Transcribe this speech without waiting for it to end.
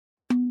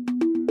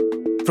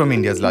From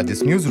India's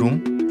largest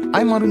newsroom,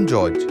 I'm Arun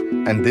George,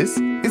 and this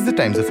is the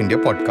Times of India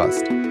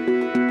podcast.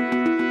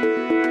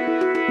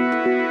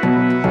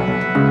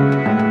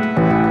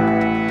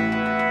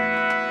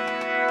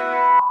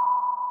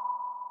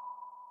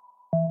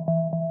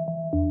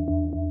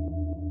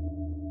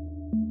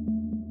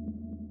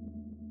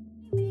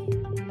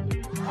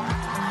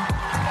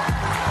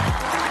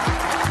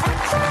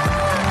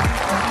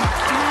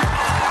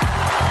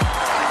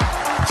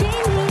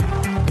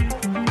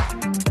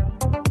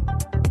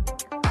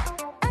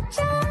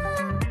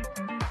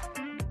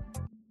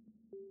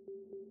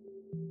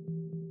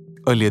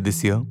 Earlier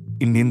this year,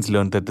 Indians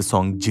learned that the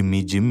song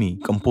Jimmy Jimmy,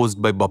 composed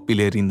by Bappi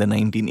Lahiri in the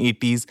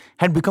 1980s,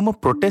 had become a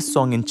protest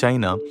song in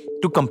China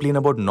to complain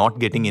about not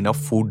getting enough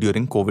food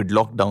during COVID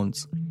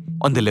lockdowns.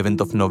 On the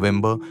 11th of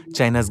November,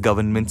 China's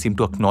government seemed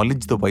to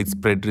acknowledge the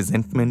widespread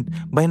resentment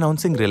by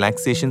announcing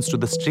relaxations to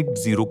the strict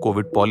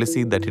zero-COVID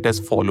policy that it has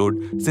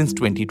followed since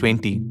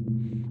 2020.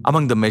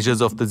 Among the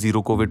measures of the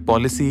zero-COVID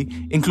policy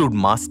include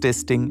mass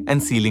testing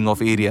and sealing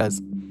of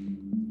areas.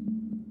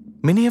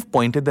 Many have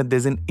pointed that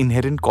there's an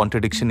inherent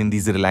contradiction in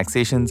these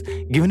relaxations,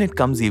 given it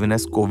comes even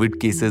as COVID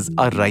cases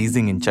are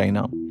rising in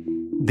China.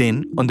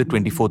 Then, on the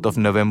 24th of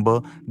November,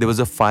 there was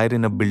a fire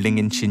in a building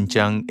in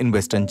Xinjiang in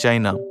western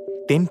China.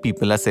 10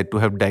 people are said to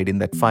have died in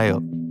that fire.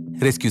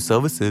 Rescue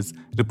services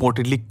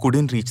reportedly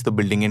couldn't reach the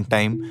building in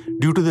time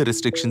due to the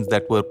restrictions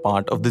that were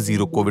part of the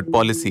zero-COVID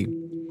policy.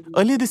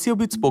 Earlier this year,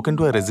 we'd spoken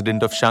to a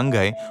resident of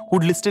Shanghai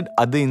who'd listed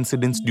other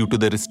incidents due to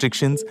the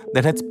restrictions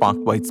that had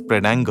sparked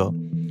widespread anger.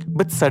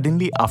 But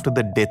suddenly, after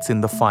the deaths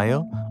in the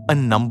fire, a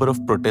number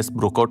of protests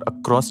broke out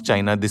across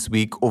China this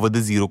week over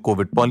the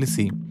zero-COVID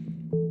policy.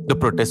 The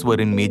protests were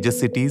in major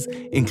cities,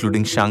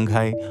 including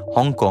Shanghai,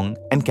 Hong Kong,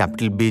 and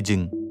capital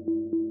Beijing.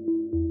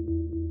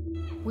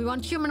 We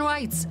want human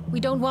rights. We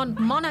don't want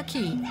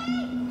monarchy.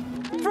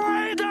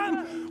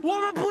 Freedom! 我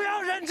们不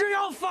要人质，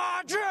要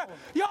法治，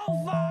要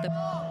法。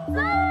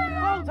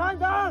共产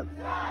党!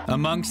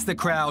 Amongst the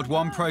crowd,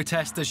 one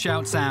protester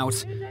shouts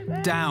out,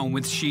 "Down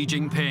with Xi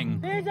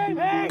Jinping."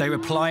 They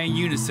reply in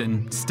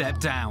unison, "Step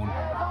down."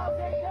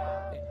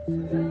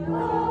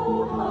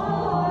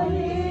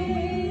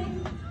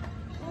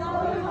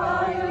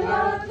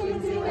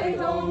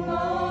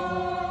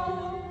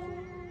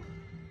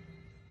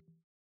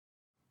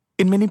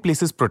 In many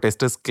places,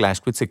 protesters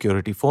clashed with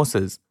security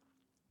forces.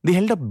 They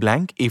held up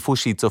blank A4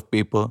 sheets of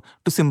paper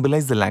to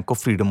symbolize the lack of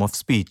freedom of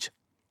speech.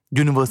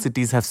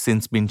 Universities have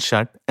since been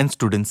shut and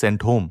students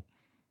sent home.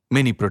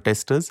 Many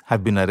protesters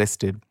have been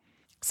arrested.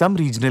 Some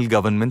regional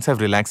governments have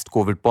relaxed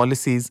COVID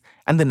policies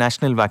and the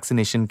national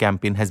vaccination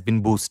campaign has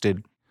been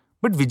boosted.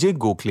 But Vijay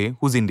Gokhale,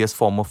 who's India's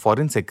former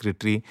foreign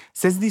secretary,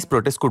 says these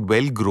protests could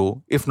well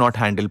grow if not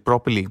handled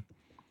properly.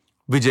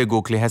 Vijay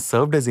Gokhale has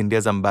served as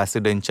India's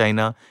ambassador in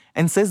China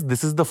and says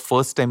this is the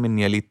first time in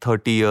nearly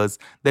 30 years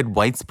that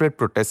widespread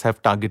protests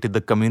have targeted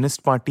the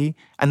Communist Party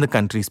and the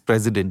country's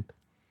president.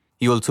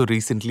 He also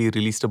recently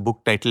released a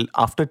book titled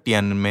After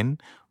Tiananmen,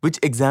 which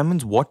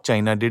examines what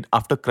China did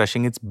after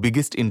crushing its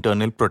biggest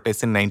internal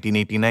protests in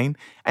 1989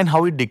 and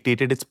how it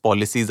dictated its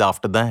policies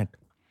after that.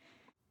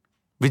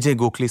 Vijay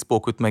Gokhale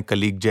spoke with my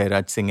colleague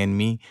Jairaj Singh and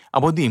me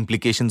about the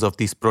implications of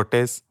these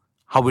protests,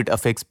 how it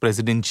affects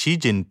President Xi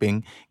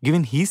Jinping,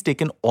 given he's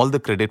taken all the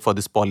credit for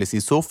this policy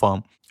so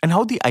far, and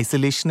how the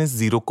isolationist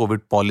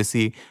zero-COVID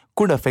policy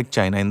could affect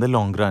China in the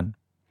long run.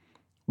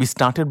 We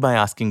started by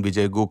asking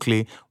Vijay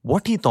Gokhale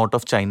what he thought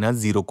of China's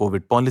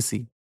zero-COVID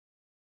policy.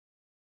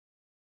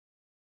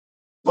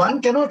 One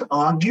cannot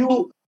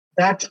argue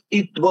that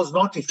it was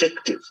not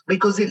effective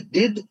because it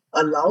did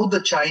allow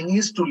the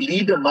Chinese to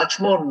lead a much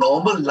more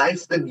normal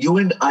life than you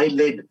and I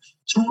led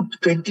through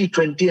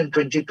 2020 and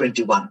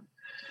 2021.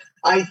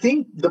 I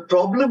think the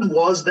problem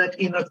was that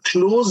in a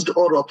closed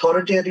or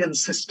authoritarian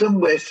system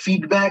where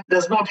feedback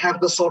does not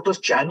have the sort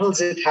of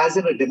channels it has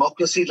in a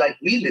democracy like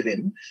we live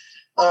in,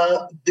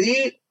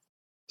 they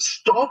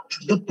stopped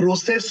the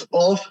process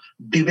of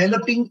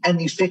developing an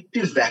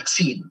effective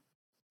vaccine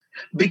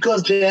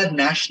because their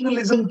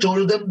nationalism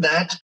told them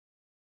that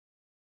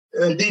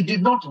they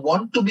did not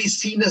want to be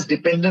seen as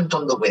dependent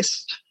on the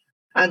West.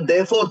 And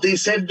therefore, they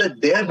said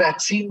that their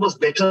vaccine was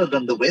better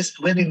than the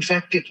West, when in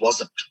fact it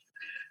wasn't.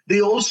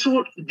 They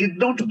also did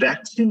not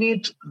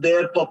vaccinate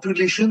their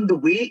population the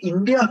way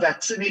India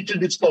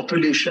vaccinated its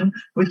population,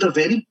 with a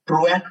very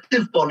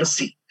proactive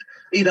policy.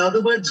 In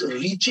other words,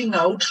 reaching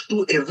out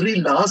to every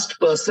last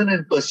person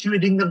and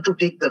persuading them to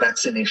take the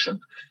vaccination.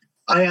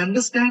 I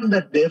understand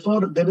that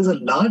therefore there is a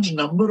large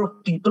number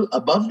of people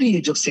above the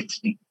age of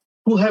 60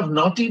 who have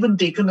not even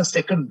taken a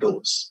second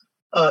dose,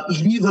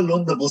 leave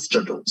alone the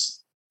booster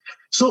dose.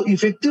 So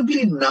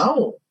effectively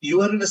now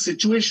you are in a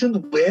situation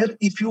where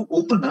if you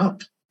open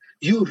up,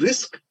 you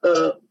risk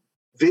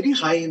very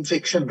high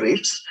infection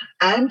rates,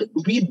 and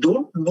we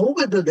don't know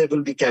whether there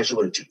will be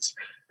casualties.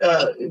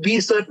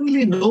 We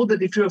certainly know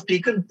that if you have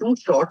taken 2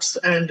 shots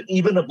and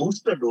even a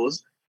booster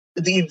dose,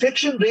 the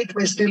infection rate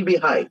may still be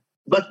high,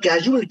 but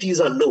casualties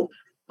are low.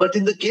 But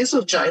in the case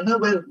of China,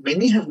 where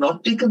many have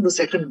not taken the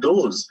second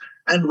dose,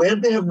 and where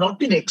they have not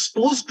been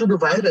exposed to the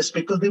virus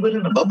because they were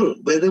in a bubble,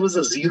 where there was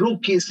a zero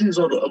cases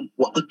or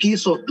a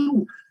case or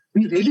two,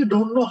 we really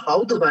don't know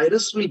how the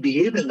virus will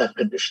behave in that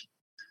condition.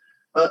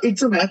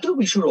 It's a matter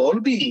we should all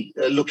be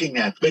looking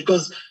at,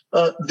 because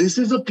this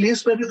is a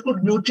place where it could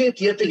mutate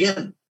yet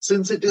again,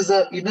 since it is,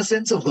 in a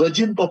sense, a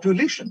virgin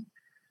population.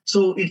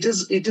 So it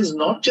is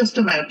not just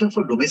a matter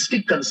for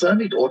domestic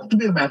concern, it ought to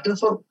be a matter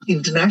for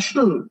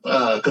international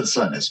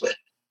concern as well.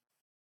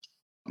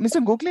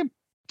 Mr. Gokhale,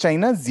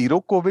 China's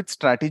zero COVID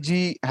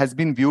strategy has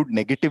been viewed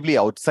negatively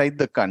outside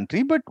the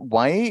country, but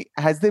why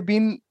has there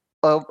been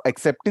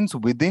acceptance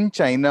within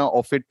China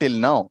of it till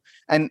now?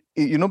 And,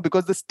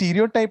 because the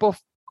stereotype of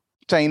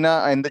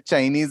China and the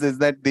Chinese is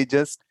that they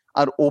just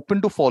are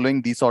open to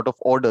following these sort of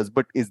orders.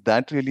 But is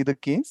that really the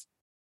case?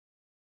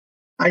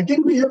 I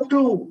think we have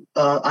to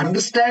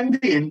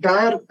understand the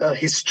entire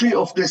history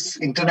of this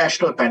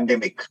international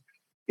pandemic.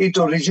 It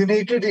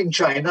originated in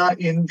China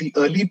in the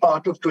early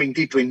part of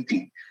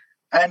 2020.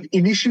 And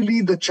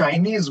initially, the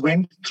Chinese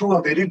went through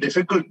a very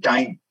difficult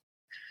time.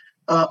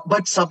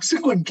 But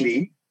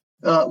subsequently,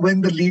 when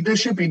the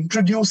leadership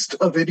introduced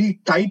a very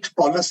tight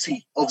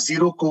policy of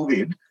zero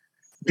COVID,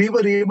 they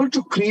were able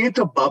to create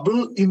a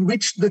bubble in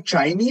which the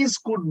Chinese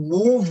could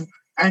move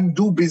and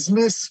do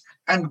business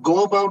and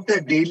go about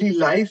their daily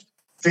life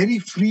very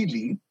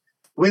freely,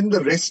 when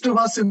the rest of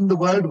us in the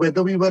world,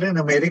 whether we were in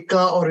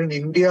America or in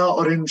India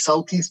or in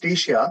Southeast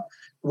Asia,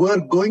 were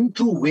going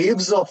through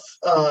waves of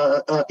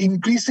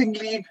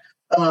increasingly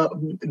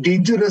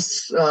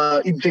dangerous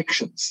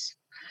infections.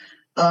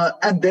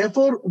 And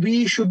therefore,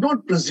 we should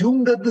not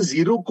presume that the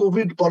zero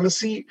COVID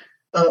policy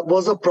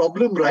was a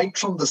problem right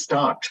from the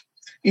start.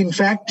 In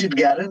fact, it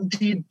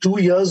guaranteed 2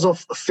 years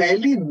of a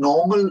fairly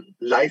normal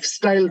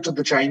lifestyle to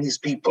the Chinese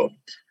people.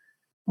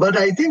 But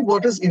I think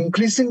what has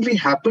increasingly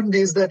happened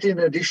is that in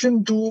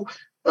addition to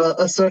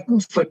a certain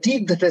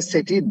fatigue that has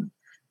set in,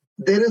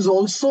 there is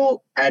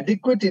also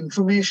adequate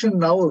information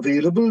now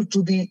available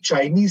to the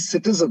Chinese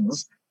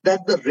citizens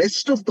that the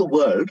rest of the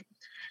world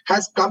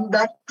has come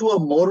back to a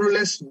more or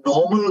less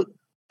normal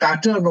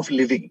pattern of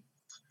living.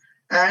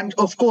 And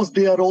of course,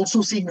 they are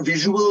also seeing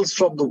visuals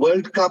from the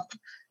World Cup.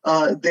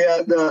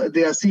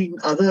 They are seeing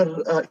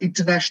other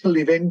international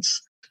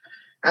events.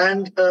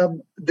 And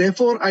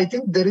therefore, I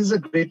think there is a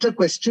greater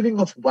questioning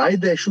of why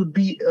there should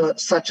be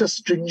such a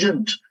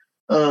stringent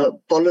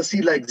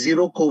policy like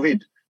zero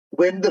COVID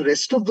when the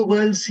rest of the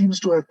world seems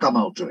to have come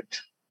out of it.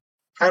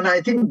 And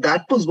I think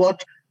that was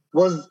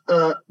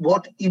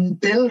what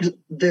impelled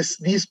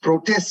these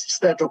protests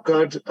that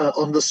occurred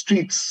on the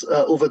streets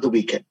over the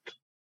weekend.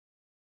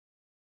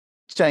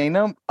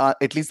 China,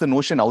 at least the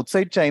notion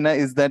outside China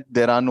is that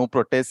there are no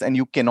protests and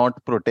you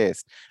cannot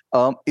protest.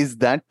 Is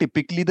that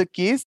typically the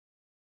case?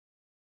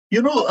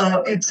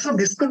 It's a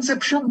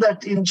misconception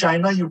that in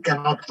China you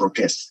cannot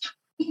protest.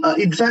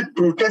 In fact,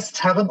 protests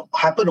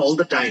happen all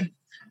the time.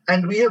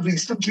 And we have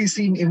recently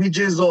seen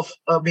images of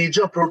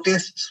major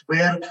protests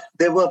where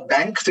there were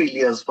bank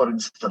failures, for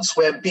instance,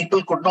 where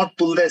people could not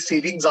pull their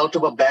savings out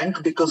of a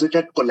bank because it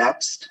had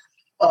collapsed.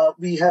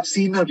 We have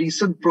seen a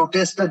recent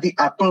protest at the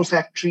Apple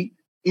factory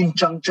in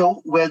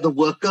Changzhou, where the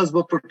workers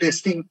were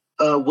protesting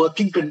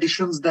working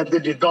conditions that they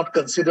did not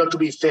consider to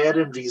be fair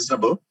and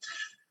reasonable.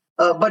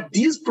 But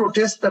these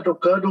protests that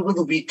occurred over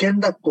the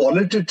weekend are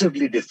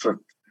qualitatively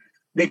different,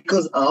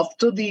 because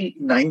after the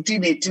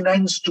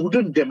 1989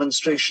 student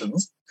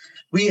demonstrations,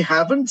 we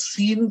haven't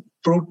seen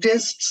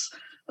protests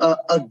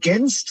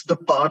against the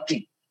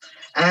party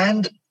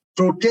and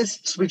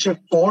protests which have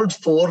called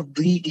for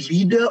the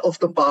leader of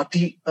the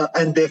party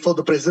and therefore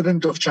the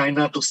president of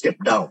China to step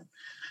down.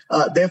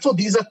 Therefore,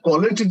 these are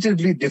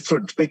qualitatively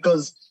different,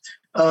 because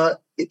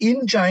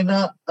in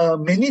China,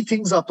 many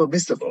things are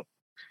permissible.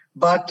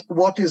 But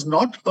what is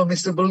not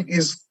permissible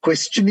is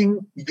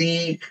questioning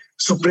the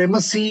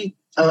supremacy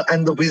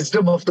and the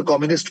wisdom of the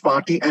Communist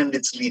Party and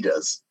its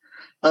leaders.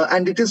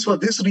 And it is for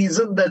this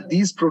reason that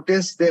these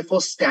protests,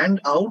 therefore, stand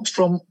out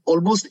from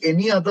almost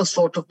any other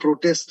sort of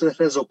protest that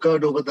has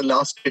occurred over the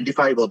last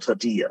 25 or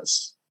 30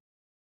 years.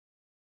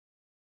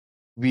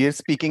 We are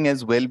speaking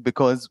as well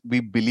because we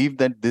believe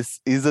that this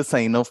is a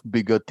sign of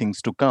bigger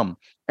things to come.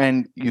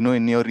 And,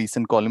 in your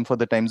recent column for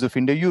the Times of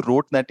India, you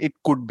wrote that it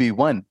could be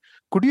one.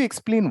 Could you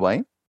explain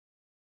why?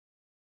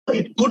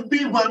 It could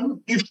be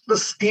one if the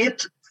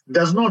state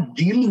does not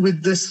deal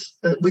with this,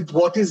 with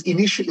what is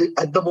initially,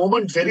 at the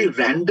moment, very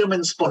random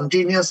and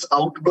spontaneous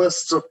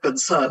outbursts of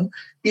concern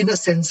in a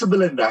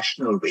sensible and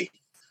rational way.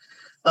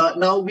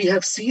 Now, we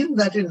have seen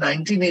that in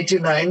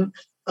 1989,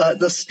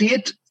 the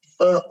state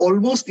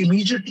almost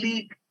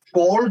immediately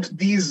called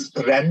these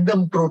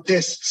random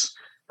protests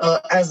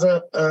as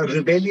a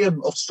rebellion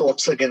of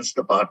sorts against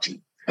the party,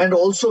 and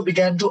also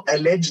began to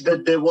allege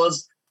that there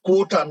was,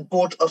 quote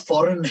unquote, a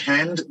foreign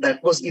hand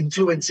that was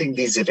influencing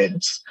these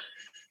events.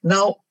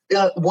 Now,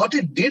 what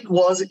it did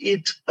was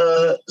it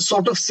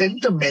sort of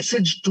sent a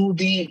message to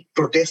the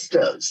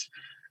protesters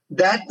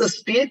that the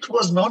state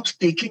was not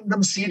taking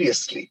them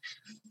seriously.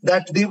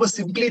 that they were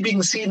simply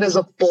being seen as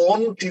a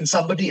pawn in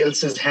somebody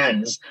else's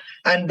hands,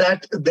 and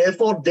that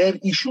therefore their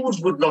issues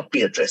would not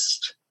be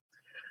addressed.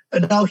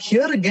 And now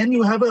here again,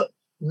 you have a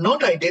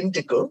not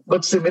identical,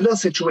 but similar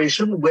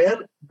situation where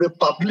the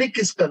public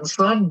is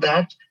concerned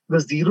that the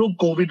zero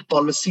COVID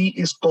policy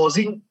is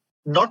causing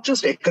not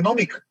just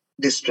economic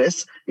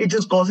distress, it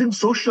is causing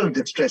social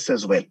distress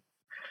as well.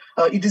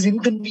 It is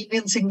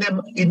inconveniencing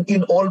them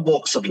in all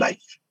walks of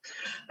life.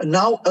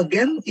 Now,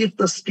 again, if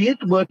the state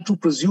were to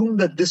presume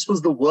that this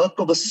was the work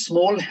of a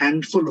small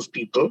handful of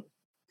people,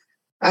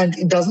 and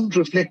it doesn't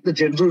reflect the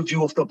general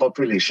view of the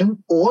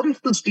population, or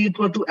if the state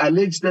were to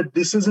allege that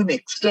this is an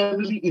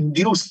externally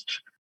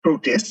induced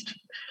protest,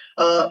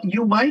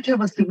 you might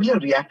have a similar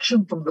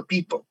reaction from the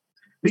people.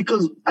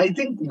 Because I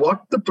think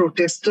what the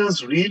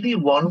protesters really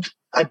want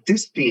at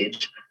this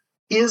stage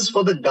is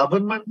for the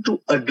government to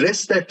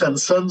address their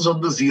concerns on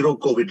the zero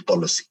COVID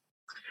policy.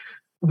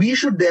 We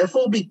should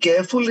therefore be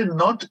careful in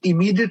not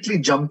immediately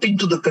jumping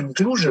to the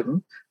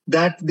conclusion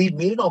that the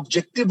main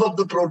objective of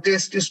the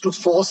protest is to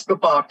force the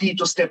party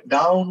to step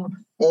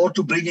down or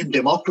to bring in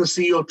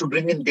democracy or to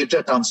bring in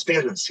greater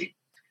transparency.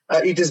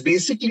 It is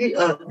basically,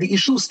 the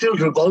issue still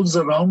revolves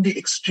around the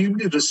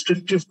extremely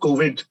restrictive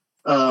COVID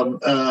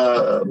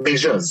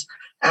measures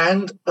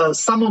and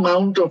some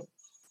amount of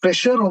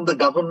pressure on the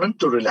government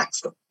to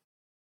relax them.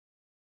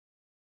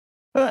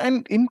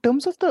 And in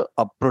terms of the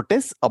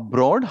protests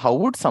abroad, how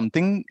would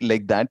something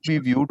like that be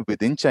viewed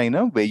within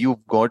China, where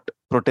you've got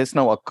protests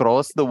now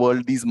across the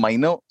world, these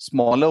minor,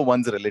 smaller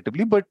ones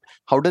relatively, but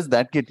how does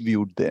that get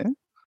viewed there?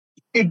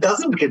 It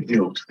doesn't get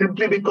viewed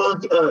simply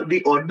because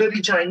the ordinary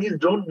Chinese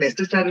don't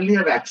necessarily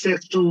have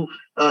access to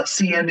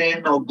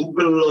CNN or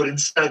Google or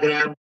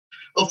Instagram.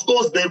 Of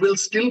course, there will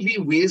still be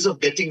ways of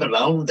getting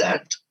around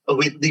that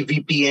with the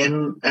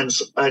VPN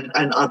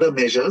and other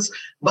measures,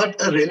 but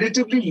a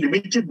relatively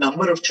limited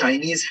number of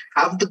Chinese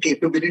have the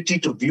capability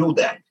to view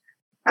that.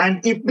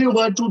 And if they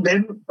were to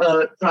then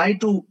try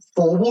to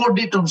forward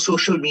it on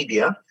social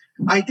media,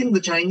 I think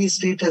the Chinese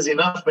state has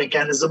enough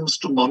mechanisms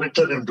to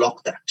monitor and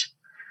block that.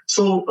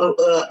 So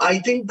I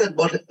think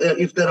that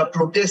if there are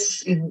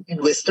protests in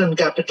Western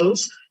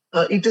capitals,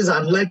 it is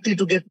unlikely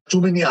to get too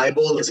many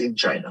eyeballs in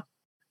China.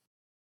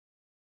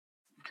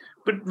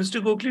 But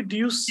Mr. Gokhale, do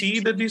you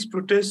see that these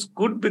protests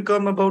could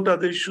become about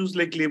other issues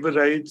like labor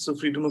rights or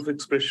freedom of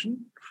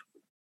expression?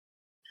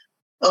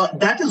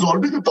 That is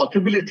always a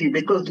possibility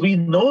because we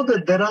know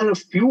that there are a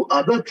few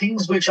other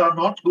things which are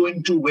not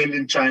going too well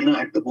in China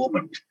at the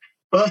moment.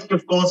 First,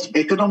 of course,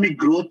 economic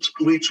growth,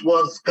 which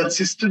was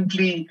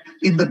consistently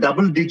in the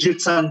double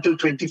digits until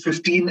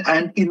 2015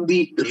 and in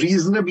the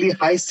reasonably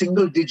high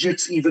single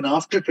digits even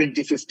after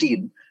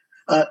 2015.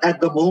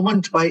 At the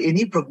moment, by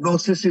any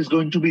prognosis, is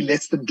going to be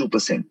less than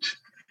 2%.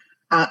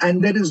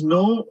 And there is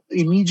no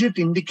immediate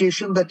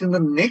indication that in the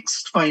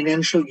next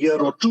financial year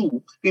or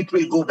two, it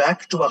will go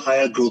back to a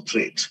higher growth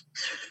rate.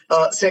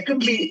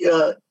 Secondly,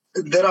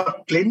 there are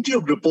plenty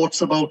of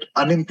reports about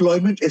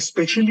unemployment,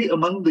 especially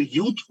among the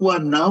youth who are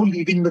now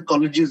leaving the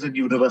colleges and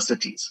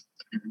universities.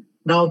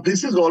 Now,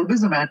 this is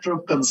always a matter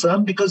of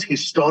concern because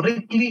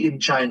historically in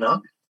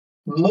China,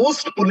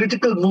 most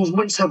political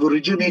movements have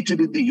originated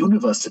in the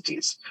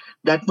universities.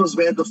 That was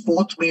where the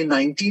 4th May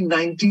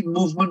 1919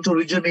 movement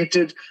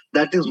originated.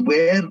 That is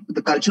where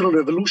the Cultural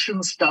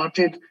Revolution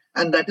started.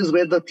 And that is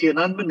where the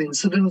Tiananmen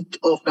incident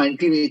of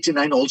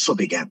 1989 also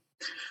began.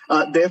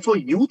 Therefore,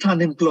 youth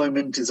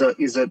unemployment is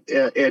an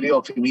area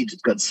of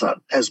immediate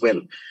concern as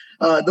well.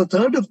 The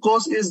third, of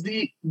course, is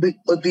the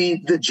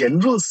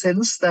general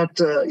sense that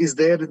is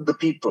there in the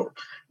people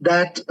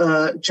that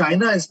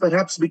China is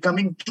perhaps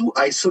becoming too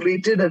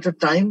isolated at a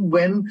time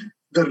when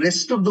the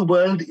rest of the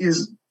world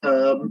is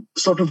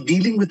sort of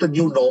dealing with a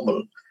new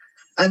normal.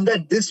 And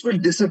that this will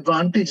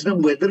disadvantage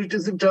them, whether it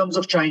is in terms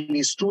of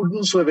Chinese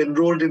students who have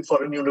enrolled in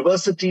foreign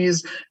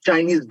universities,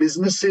 Chinese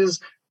businesses,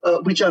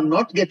 which are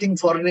not getting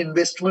foreign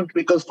investment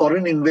because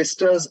foreign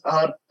investors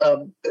are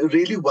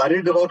really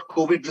worried about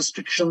COVID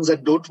restrictions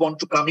and don't want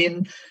to come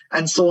in,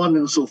 and so on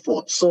and so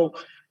forth. So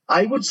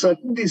I would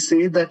certainly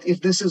say that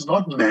if this is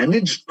not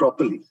managed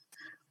properly,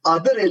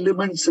 other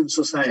elements in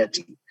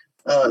society,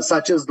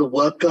 such as the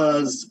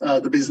workers,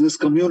 the business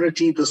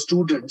community, the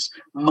students,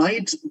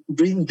 might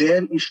bring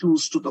their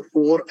issues to the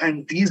fore,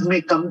 and these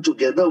may come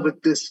together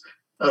with this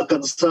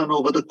concern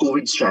over the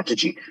COVID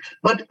strategy.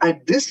 But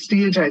at this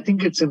stage, I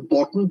think it's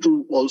important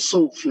to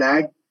also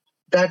flag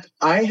that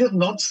I have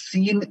not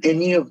seen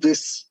any of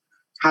this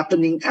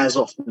happening as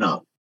of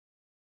now.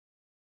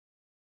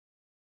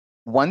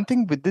 One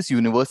thing with this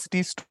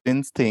university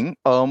students thing,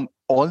 all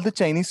the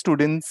Chinese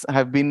students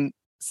have been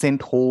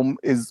sent home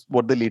is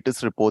what the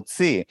latest reports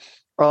say.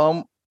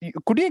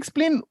 Could you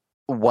explain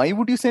why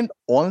would you send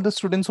all the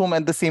students home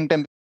at the same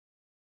time?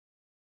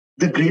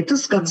 The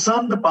greatest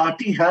concern the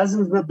party has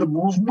is that the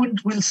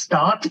movement will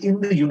start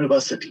in the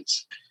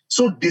universities.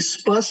 So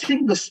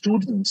dispersing the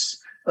students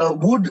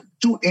would,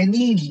 to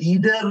any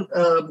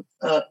leader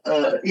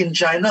in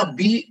China,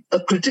 be a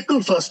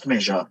critical first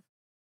measure.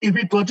 if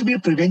it were to be a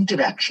preventive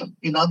action.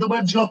 In other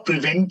words, you're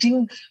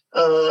preventing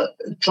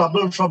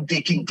trouble from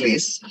taking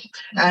place.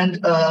 And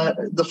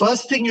the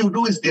first thing you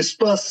do is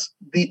disperse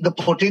the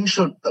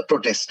potential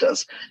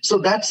protesters. So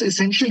that's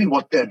essentially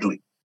what they're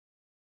doing.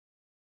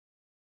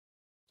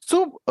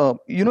 So,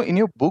 in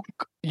your book,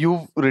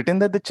 you've written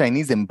that the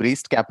Chinese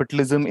embraced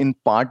capitalism in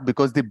part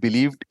because they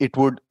believed it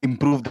would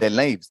improve their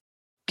lives.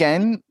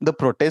 Can the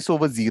protests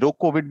over zero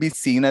COVID be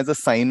seen as a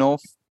sign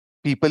of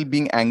people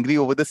being angry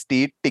over the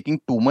state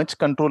taking too much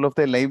control of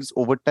their lives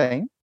over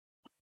time?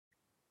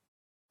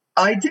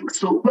 I think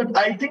so, but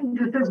I think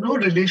this has no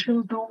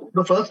relation to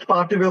the first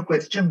part of your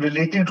question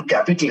relating to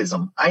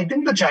capitalism. I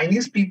think the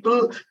Chinese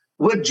people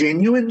were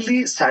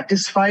genuinely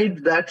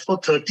satisfied that for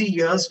 30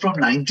 years from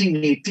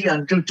 1980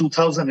 until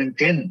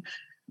 2010,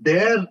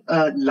 their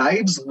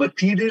lives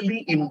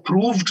materially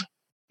improved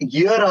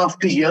year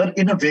after year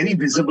in a very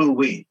visible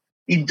way,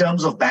 in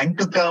terms of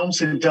bank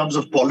accounts, in terms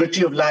of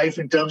quality of life,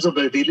 in terms of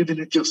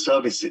availability of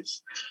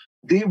services.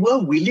 They were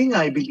willing,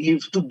 I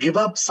believe, to give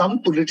up some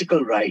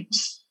political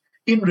rights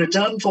in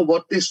return for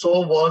what they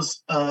saw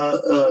was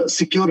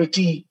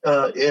security,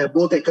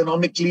 both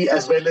economically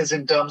as well as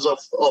in terms of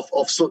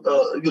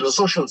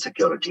social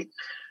security.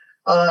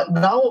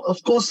 Now,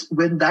 of course,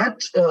 when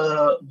that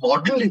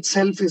model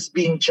itself is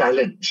being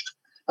challenged,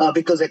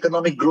 because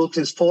economic growth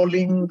is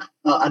falling,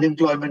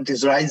 unemployment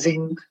is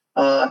rising,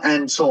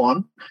 and so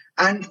on,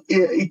 and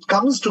it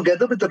comes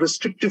together with a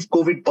restrictive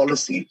COVID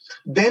policy,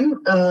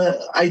 then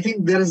I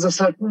think there is a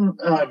certain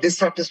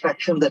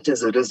dissatisfaction that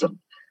has arisen.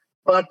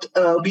 But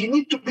we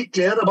need to be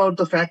clear about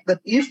the fact that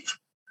if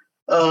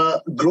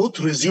growth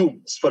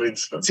resumes, for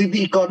instance, if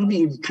the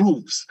economy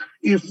improves,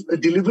 if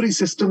delivery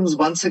systems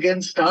once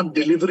again start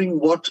delivering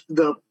what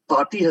the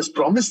party has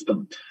promised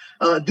them,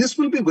 this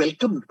will be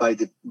welcomed by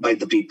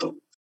the people.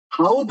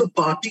 How the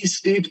party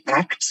state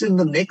acts in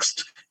the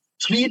next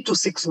 3 to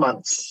 6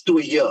 months to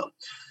a year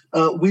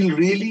will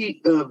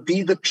really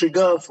be the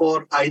trigger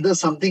for either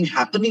something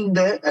happening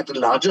there at a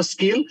larger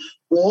scale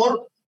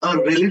or a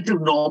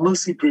relative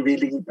normalcy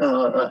prevailing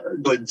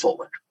going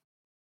forward.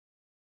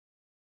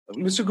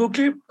 Mr.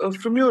 Gokhale,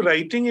 from your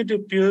writing, it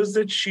appears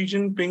that Xi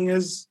Jinping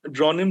has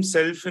drawn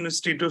himself in a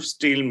state of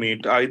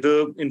stalemate,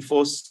 either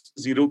enforce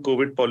zero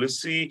COVID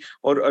policy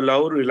or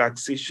allow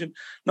relaxation.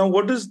 Now,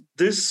 what does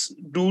this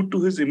do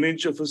to his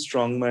image of a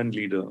strongman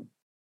leader?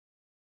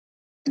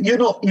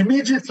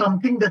 Image is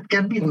something that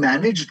can be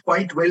managed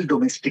quite well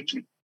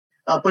domestically,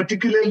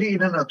 particularly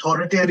in an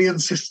authoritarian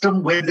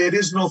system where there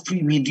is no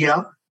free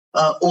media,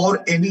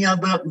 or any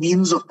other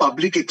means of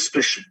public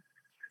expression.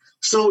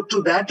 So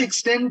to that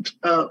extent,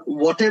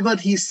 whatever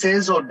he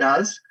says or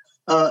does,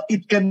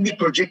 it can be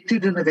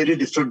projected in a very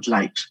different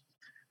light.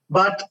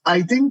 But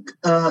I think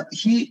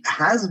he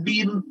has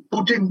been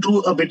put into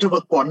a bit of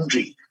a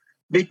quandary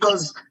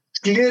because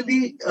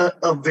clearly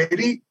a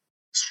very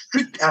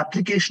strict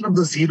application of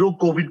the zero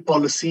COVID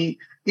policy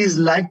is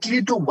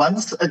likely to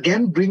once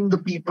again bring the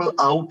people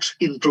out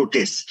in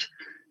protest.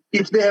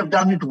 If they have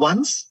done it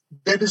once,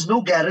 there is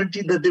no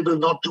guarantee that they will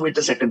not do it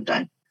a second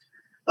time.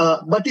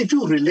 But if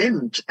you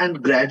relent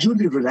and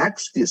gradually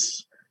relax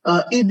this,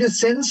 in a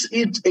sense,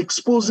 it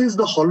exposes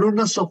the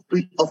hollowness of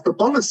the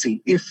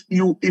policy. If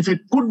it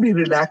could be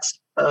relaxed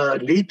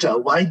later,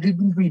 why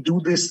didn't we do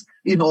this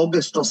in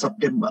August or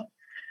September?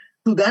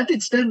 To that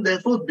extent,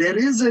 therefore, there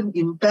is an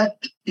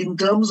impact in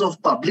terms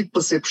of public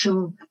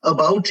perception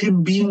about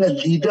him being a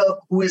leader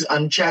who is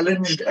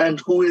unchallenged and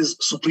who is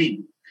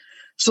supreme.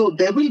 So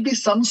there will be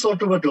some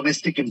sort of a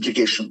domestic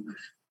implication.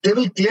 There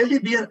will clearly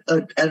be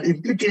an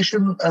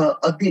implication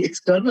at the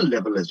external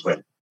level as well.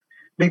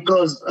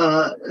 Because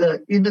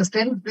in a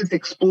sense, this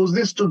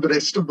exposes to the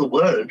rest of the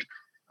world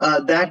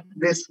that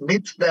this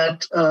myth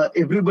that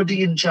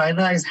everybody in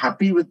China is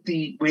happy with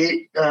the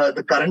way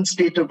the current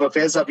state of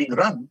affairs are being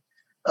run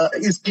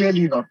is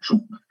clearly not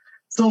true.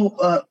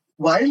 So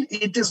while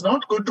it is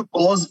not going to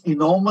cause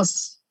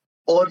enormous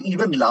or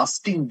even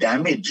lasting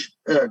damage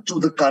to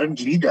the current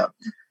leader,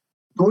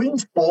 going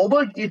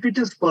forward, if it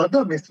is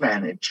further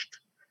mismanaged,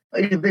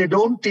 if they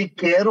don't take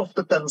care of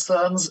the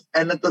concerns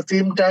and at the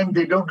same time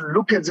they don't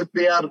look as if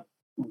they are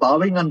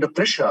bowing under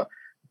pressure,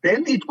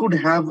 then it could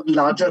have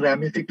larger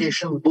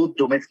ramifications both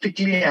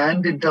domestically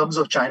and in terms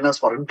of China's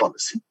foreign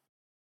policy.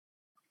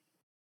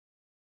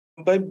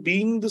 By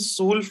being the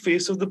sole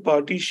face of the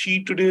party,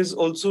 Xi today is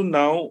also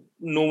now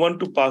no one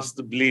to pass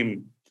the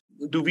blame.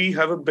 Do we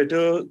have a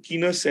better,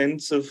 keener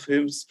sense of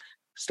his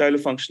style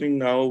of functioning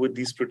now with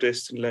these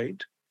protests in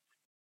light?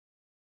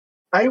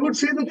 I would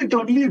say that it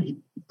only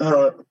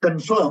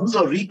confirms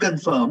or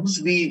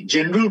reconfirms the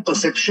general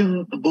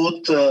perception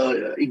both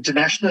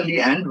internationally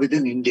and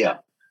within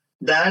India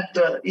that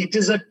it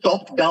is a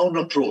top-down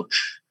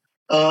approach.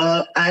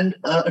 And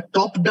a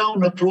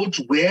top-down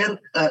approach where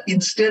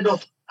instead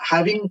of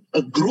having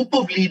a group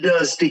of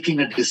leaders taking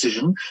a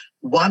decision,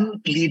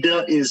 one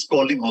leader is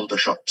calling all the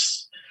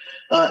shots.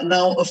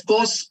 Now, of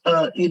course,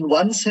 in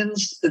one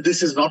sense,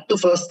 this is not the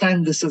first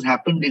time this has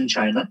happened in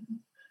China.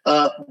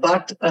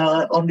 But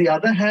on the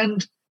other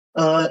hand,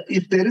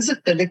 if there is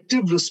a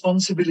collective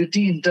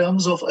responsibility in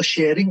terms of a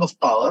sharing of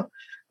power,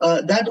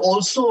 that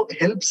also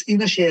helps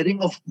in a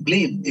sharing of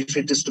blame if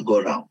it is to go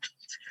around.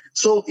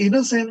 So in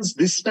a sense,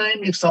 this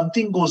time, if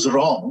something goes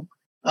wrong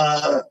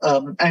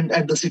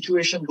and the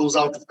situation goes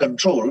out of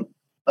control,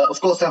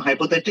 of course, I'm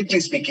hypothetically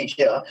speaking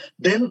here,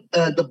 then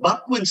the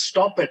buck will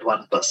stop at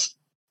one person.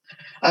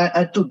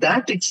 To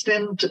that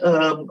extent,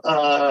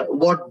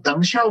 what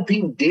Deng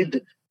Xiaoping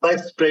did by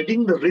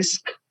spreading the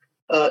risk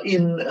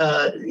in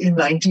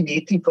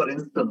 1980, for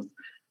instance,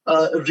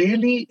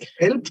 really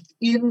helped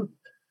in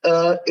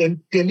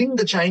telling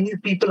the Chinese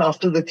people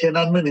after the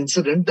Tiananmen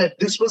incident that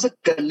this was a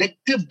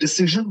collective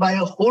decision by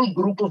a whole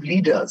group of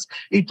leaders.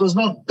 It was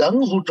not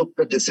Deng who took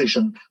the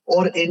decision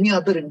or any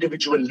other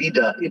individual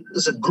leader. It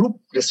was a group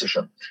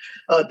decision.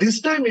 This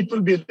time it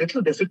will be a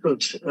little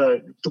difficult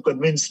to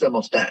convince them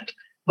of that.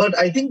 But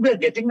I think we're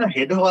getting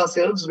ahead of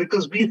ourselves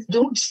because we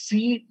don't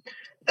see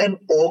an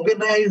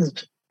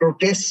organized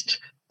protest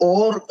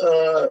or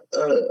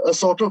a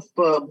sort of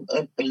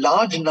a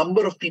large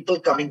number of people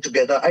coming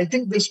together. I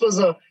think this was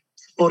a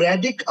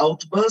sporadic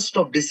outburst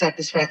of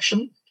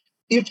dissatisfaction.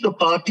 If the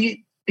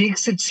party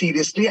takes it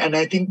seriously, and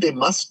I think they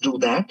must do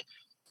that,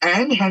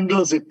 and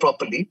handles it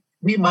properly,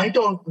 we might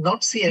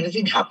not see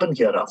anything happen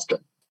hereafter.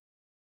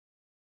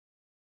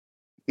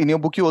 In your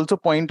book, you also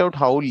point out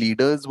how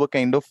leaders were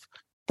kind of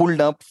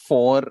pulled up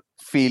for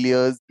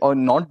failures or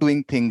not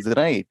doing things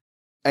right.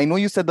 I know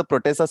you said the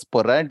protests are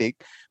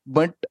sporadic,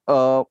 but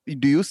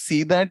do you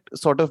see that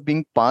sort of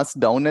being passed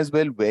down as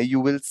well, where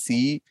you will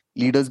see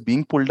leaders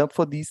being pulled up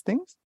for these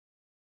things?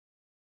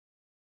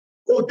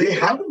 Oh, they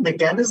have a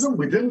mechanism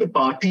within the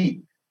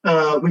party,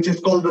 which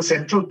is called the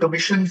Central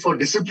Commission for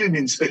Discipline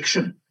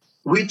Inspection,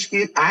 which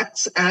it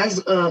acts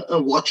as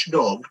a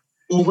watchdog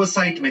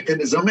oversight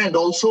mechanism and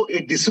also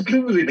a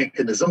disciplinary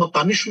mechanism, a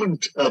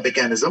punishment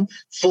mechanism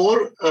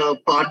for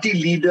party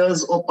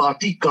leaders or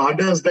party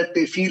cadres that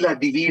they feel are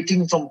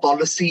deviating from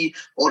policy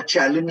or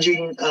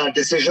challenging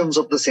decisions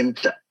of the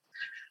center.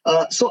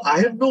 So I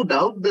have no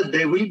doubt that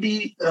there will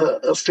be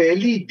a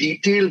fairly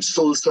detailed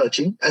soul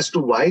searching as to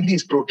why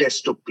these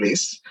protests took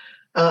place.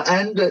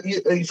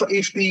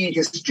 If the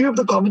history of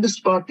the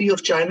Communist Party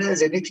of China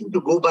is anything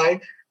to go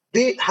by,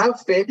 they have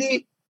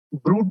fairly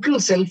brutal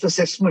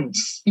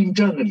self-assessments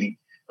internally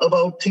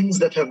about things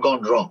that have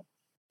gone wrong.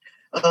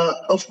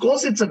 Of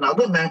course, it's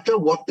another matter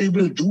what they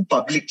will do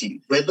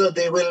publicly, whether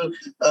they will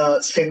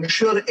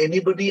censure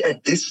anybody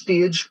at this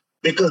stage,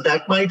 because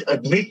that might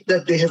admit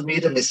that they have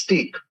made a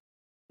mistake.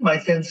 My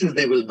sense is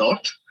they will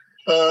not.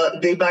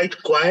 They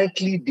might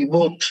quietly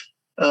demote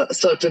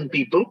certain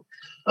people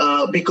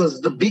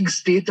because the big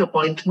state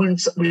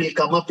appointments will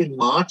come up in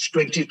March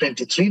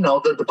 2023, now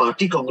that the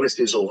party congress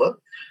is over.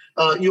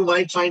 You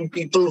might find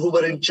people who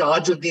were in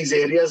charge of these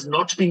areas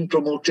not being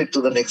promoted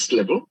to the next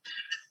level.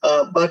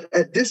 But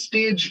at this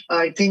stage,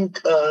 I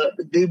think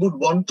they would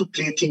want to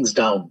play things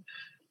down.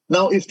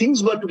 Now, if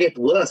things were to get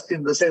worse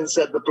in the sense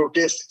that the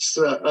protests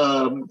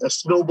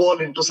snowball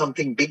into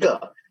something bigger,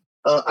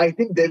 I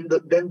think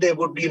then there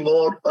would be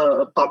more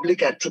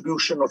public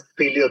attribution of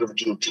failure of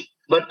duty.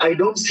 But I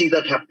don't see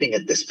that happening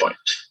at this point.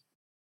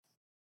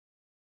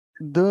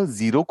 The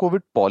zero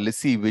COVID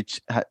policy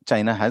which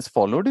China has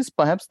followed is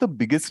perhaps the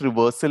biggest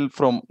reversal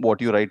from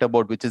what you write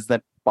about, which is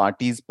that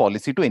party's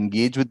policy to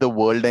engage with the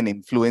world and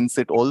influence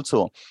it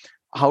also.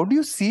 How do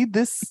you see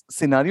this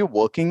scenario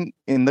working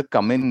in the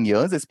coming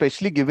years,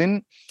 especially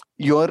given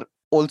you're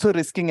also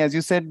risking, as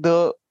you said,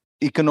 the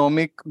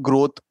economic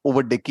growth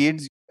over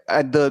decades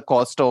at the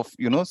cost of,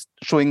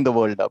 showing the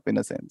world up in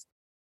a sense?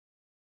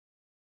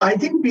 I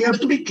think we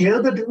have to be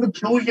clear that in the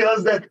 2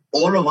 years that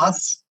all of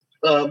us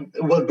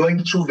were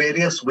going through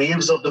various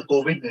waves of the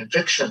COVID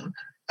infection,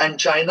 and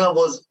China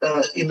was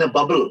in a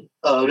bubble,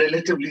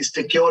 relatively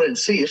secure and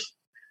safe,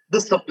 the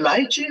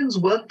supply chains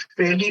worked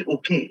fairly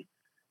okay,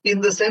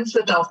 in the sense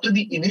that after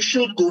the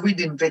initial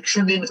COVID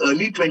infection in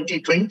early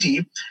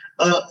 2020,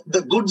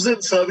 the goods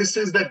and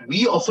services that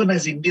we often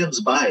as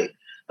Indians buy,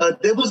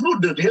 there was no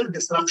real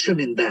disruption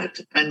in that.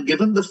 And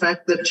given the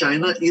fact that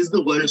China is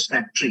the world's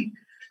factory,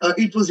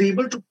 it was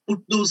able to put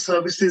those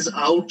services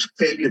out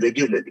fairly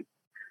regularly.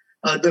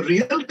 The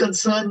real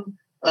concern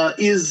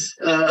is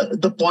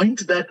the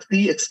point that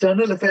the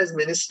External Affairs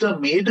Minister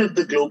made at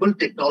the Global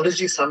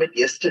Technology Summit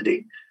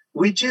yesterday,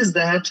 which is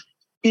that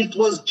it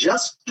was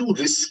just too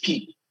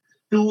risky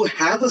to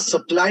have a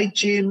supply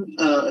chain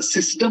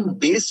system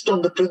based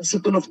on the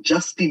principle of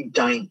just in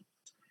time.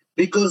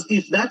 Because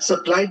if that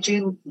supply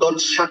chain got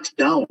shut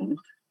down,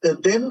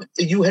 then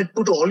you had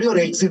put all your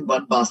eggs in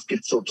one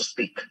basket, so to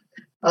speak.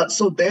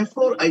 So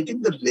therefore, I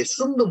think the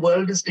lesson the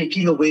world is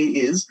taking away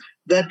is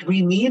that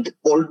we need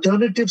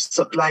alternative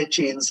supply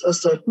chains, a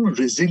certain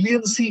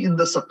resiliency in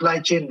the supply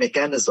chain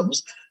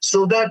mechanisms,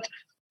 so that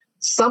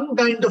some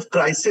kind of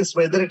crisis,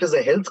 whether it is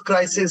a health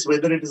crisis,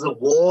 whether it is a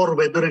war,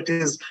 whether it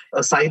is a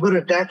cyber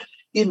attack,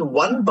 in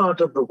one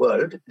part of the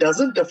world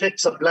doesn't affect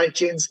supply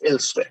chains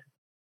elsewhere.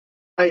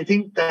 I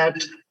think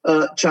that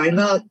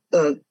China,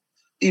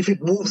 if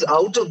it moves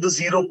out of the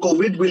zero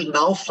COVID, will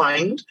now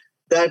find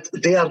that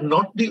they are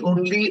not the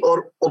only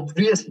or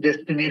obvious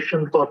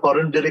destination for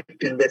foreign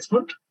direct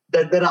investment,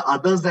 that there are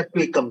others that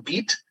will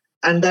compete,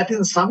 and that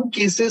in some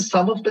cases,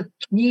 some of the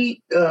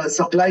key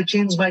supply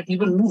chains might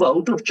even move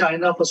out of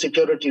China for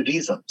security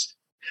reasons.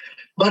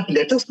 But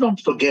let us not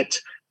forget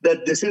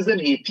that this is an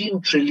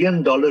 $18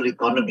 trillion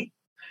economy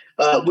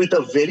with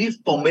a very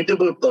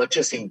formidable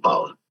purchasing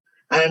power.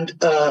 And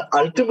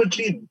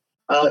ultimately,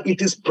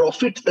 it is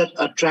profit that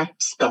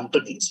attracts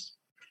companies.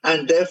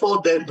 And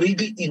therefore, there will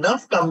be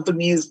enough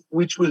companies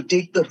which will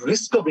take the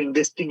risk of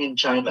investing in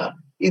China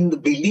in the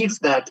belief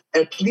that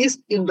at least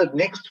in the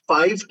next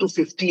 5 to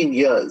 15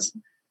 years,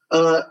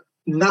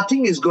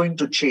 nothing is going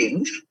to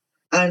change,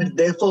 and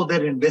therefore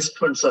their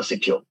investments are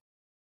secure.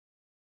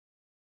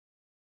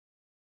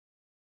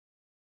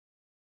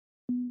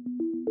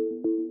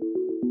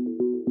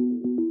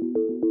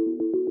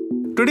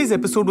 Today's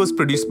episode was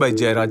produced by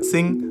Jairaj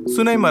Singh,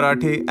 Sunay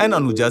Marathe, and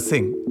Anuja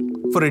Singh.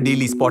 For a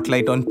daily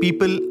spotlight on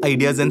people,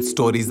 ideas, and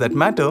stories that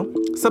matter,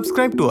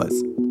 subscribe to us.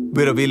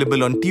 We're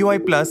available on TOI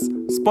Plus,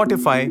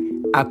 Spotify,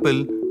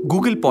 Apple,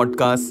 Google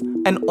Podcasts,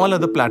 and all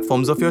other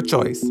platforms of your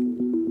choice.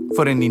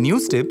 For any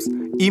news tips,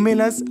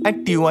 email us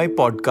at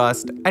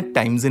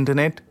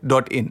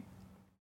toipodcast@timesinternet.in.